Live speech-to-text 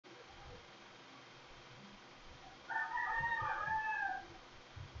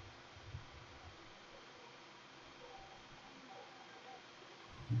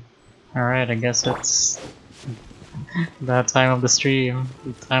Alright, I guess it's that time of the stream.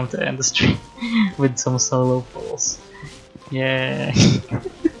 Time to end the stream with some solo pulls. Yeah. What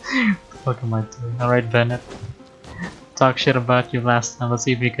the fuck am I doing? Alright, Bennett. Talk shit about you last time. Let's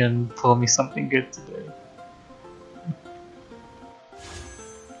see if you can pull me something good today.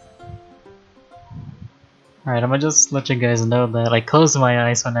 Alright, I'm gonna just let you guys know that I close my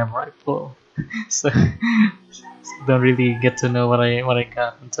eyes whenever I pull. so don't really get to know what I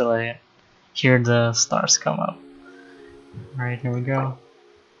got until I hear the stars come up. Alright, here we go.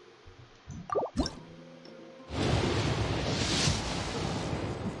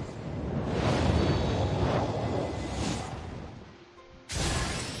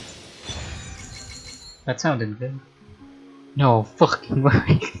 That sounded good. No fucking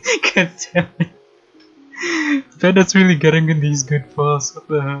way. God damn it. Bennett's really getting in these good pulls. What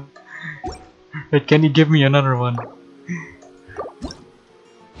the hell? Wait, can you give me another one?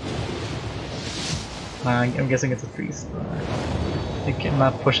 I'm guessing it's a 3-star. I think I'm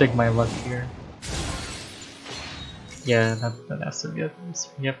not pushing my luck here. Yeah, that has to be a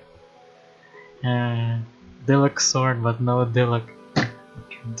 3-star. Yep. Deluxe sword, but no Deluxe.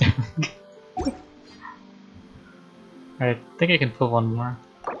 Alright, I think I can pull one more.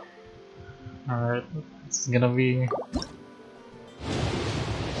 Alright, this is gonna be...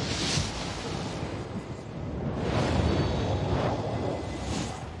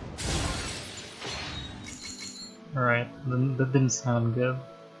 Alright, that didn't sound good.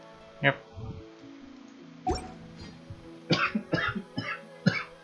 Yep.